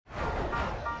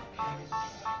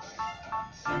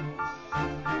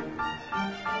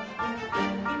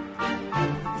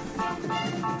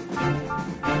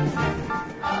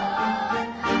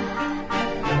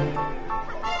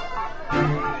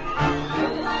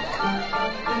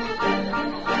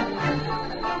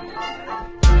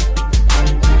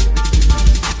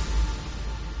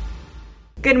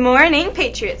Good morning,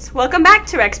 Patriots. Welcome back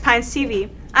to Rex Pines TV.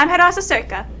 I'm Hadassah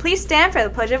Circa. Please stand for the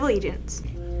Pledge of Allegiance.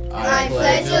 I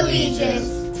pledge allegiance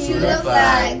to the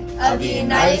flag of the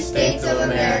United States of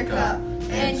America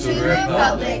and to the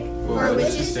republic for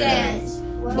which it stands,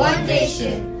 one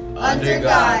nation, under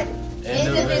God,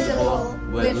 indivisible,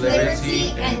 with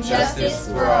liberty and justice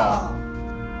for all.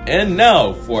 And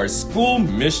now for our school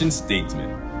mission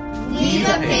statement. We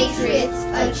the Patriots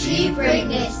achieve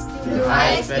greatness through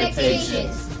high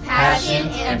expectations, passion,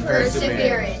 and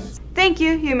perseverance. Thank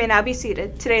you. You may now be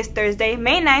seated. Today is Thursday,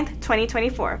 May 9th,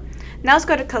 2024. Now let's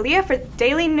go to Kalia for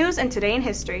daily news and today in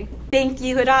history. Thank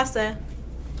you, Hadassah.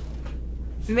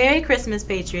 Merry Christmas,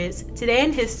 Patriots. Today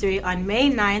in history, on May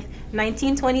 9th,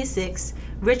 1926,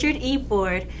 Richard E.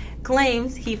 Ford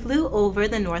claims he flew over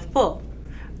the North Pole.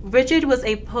 Richard was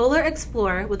a polar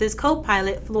explorer with his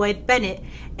co-pilot Floyd Bennett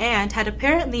and had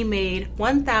apparently made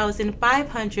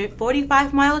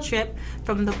 1,545-mile trip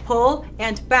from the pole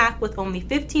and back with only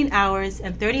 15 hours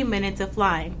and 30 minutes of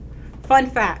flying. Fun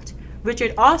fact,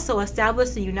 Richard also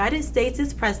established the United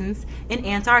States' presence in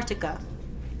Antarctica.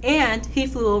 And he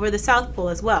flew over the South Pole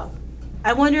as well.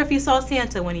 I wonder if he saw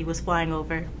Santa when he was flying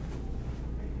over.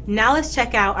 Now let's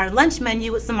check out our lunch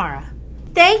menu with Samara.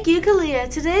 Thank you, Kalia.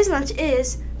 Today's lunch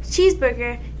is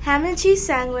cheeseburger, ham and cheese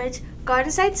sandwich,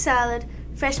 garden side salad,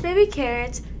 fresh baby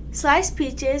carrots, sliced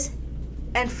peaches,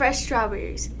 and fresh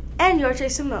strawberries, and your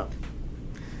choice of milk.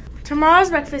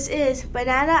 Tomorrow's breakfast is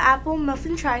banana apple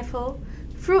muffin trifle,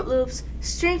 Fruit Loops,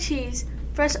 string cheese,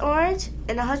 fresh orange,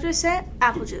 and 100%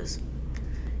 apple juice.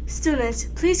 Students,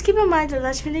 please keep in mind the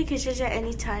lunch menu can change at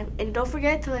any time, and don't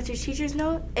forget to let your teachers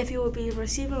know if you will be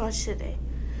receiving lunch today.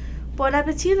 Bon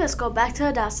appetit, let's go back to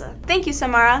Hadassah. Thank you,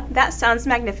 Samara. That sounds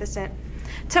magnificent.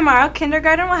 Tomorrow,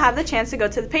 kindergarten will have the chance to go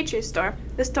to the Patriot store.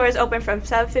 The store is open from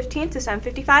 7:15 to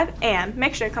 7:55 a.m.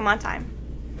 Make sure to come on time.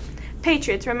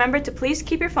 Patriots, remember to please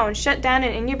keep your phone shut down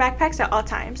and in your backpacks at all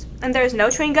times. And there is no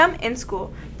chewing gum in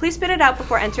school. Please spit it out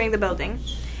before entering the building.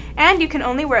 And you can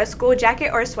only wear a school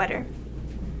jacket or a sweater.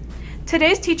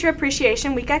 Today's Teacher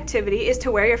Appreciation Week activity is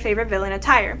to wear your favorite villain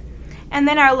attire. And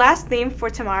then our last theme for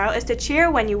tomorrow is to cheer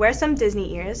when you wear some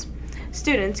Disney ears.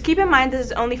 Students, keep in mind this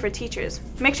is only for teachers.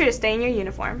 Make sure to stay in your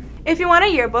uniform. If you want a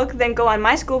yearbook, then go on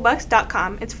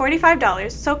myschoolbucks.com. It's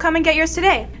 $45, so come and get yours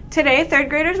today. Today, 3rd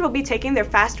graders will be taking their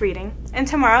fast reading. And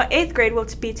tomorrow, 8th grade will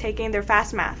be taking their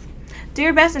fast math. Do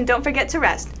your best and don't forget to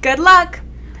rest. Good luck!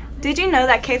 Did you know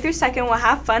that K through 2nd will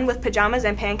have fun with pajamas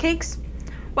and pancakes?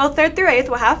 Well, 3rd through 8th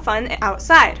will have fun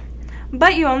outside.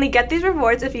 But you only get these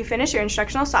rewards if you finish your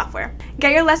instructional software.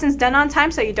 Get your lessons done on time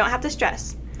so you don't have to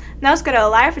stress. Now let's go to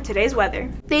Elia for today's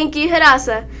weather. Thank you,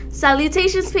 Hadassah.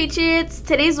 Salutations, Patriots.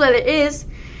 Today's weather is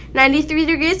 93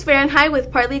 degrees Fahrenheit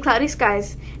with partly cloudy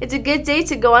skies. It's a good day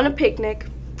to go on a picnic.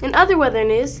 In other weather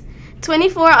news,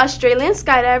 24 Australian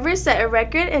skydivers set a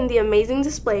record in the amazing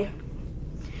display.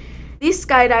 These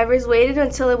skydivers waited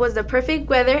until it was the perfect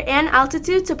weather and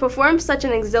altitude to perform such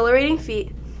an exhilarating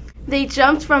feat. They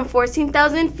jumped from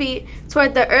 14,000 feet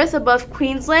toward the earth above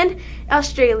Queensland,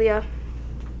 Australia.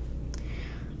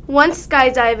 Once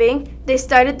skydiving, they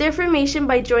started their formation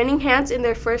by joining hands in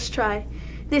their first try.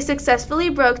 They successfully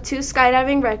broke 2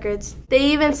 skydiving records. They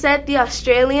even set the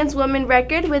Australians women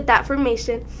record with that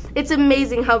formation. It's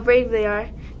amazing how brave they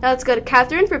are. Now let's go to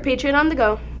Catherine for Patriot on the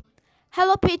Go.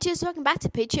 Hello, Patriots. Welcome back to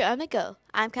Patriot on the Go.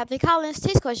 I'm Captain Collins.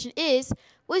 Today's question is,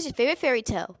 what is your favorite fairy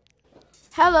tale?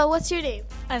 Hello, what's your name?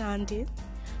 Anandi.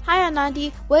 Hi,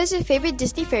 Anandi. What is your favorite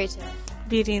Disney fairy tale?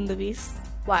 Beauty and the Beast.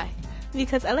 Why?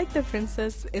 Because I like the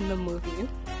princess in the movie.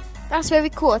 That's very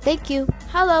cool. Thank you.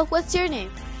 Hello, what's your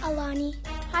name? Alani.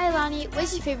 Hi, Alani. What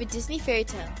is your favorite Disney fairy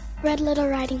tale? Red Little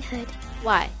Riding Hood.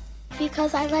 Why?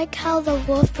 Because I like how the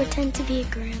wolf pretends to be a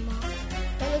grandma.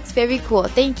 That looks very cool.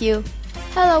 Thank you.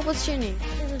 Hello, what's your name?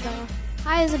 Isabella.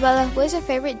 Hi, Isabella. What is your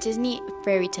favorite Disney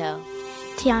fairy tale?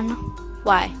 Tiana.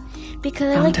 Why?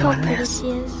 Because I like how pretty she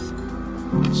is.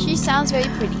 She sounds very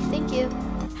pretty. Thank you.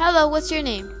 Hello, what's your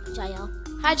name? Jael.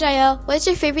 Hi, Jael. What is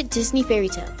your favorite Disney fairy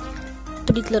tale?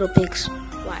 3 Little Pigs.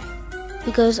 Why?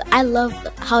 Because I love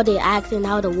how they act and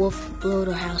how the wolf blew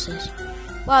their houses.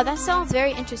 Wow, that sounds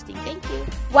very interesting. Thank you.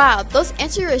 Wow, those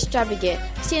answers are extravagant.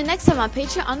 See you next time on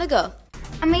Patriot on the Go.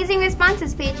 Amazing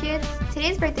responses, Patriots.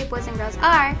 Today's birthday boys and girls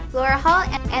are Laura Hall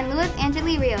and Louis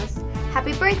Angeli Rios.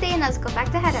 Happy birthday, and let's go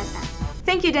back to Hadassah.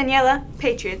 Thank you, Daniela.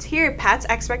 Patriots, here are Pat's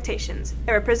expectations.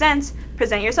 It represents,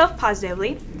 present yourself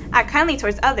positively, act kindly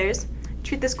towards others,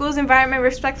 treat the school's environment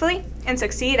respectfully, and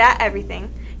succeed at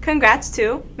everything. Congrats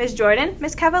to Ms. Jordan,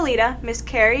 Ms. Cavalita, Ms.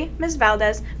 Carey, Ms.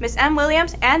 Valdez, Ms. M.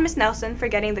 Williams, and Ms. Nelson for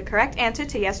getting the correct answer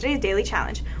to yesterday's daily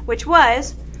challenge, which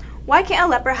was, why can't a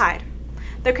leper hide?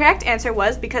 The correct answer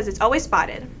was because it's always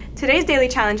spotted. Today's daily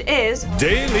challenge is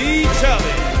Daily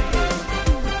Challenge.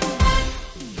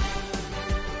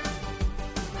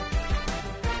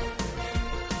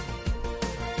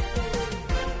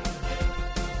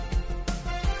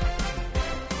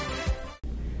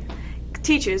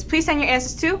 Teachers, please send your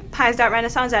answers to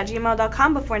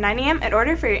pines.renaissance@gmail.com before 9 a.m. in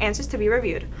order for your answers to be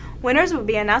reviewed. Winners will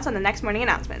be announced on the next morning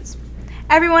announcements.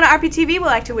 Everyone at RPTV would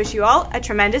like to wish you all a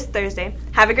tremendous Thursday.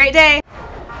 Have a great day!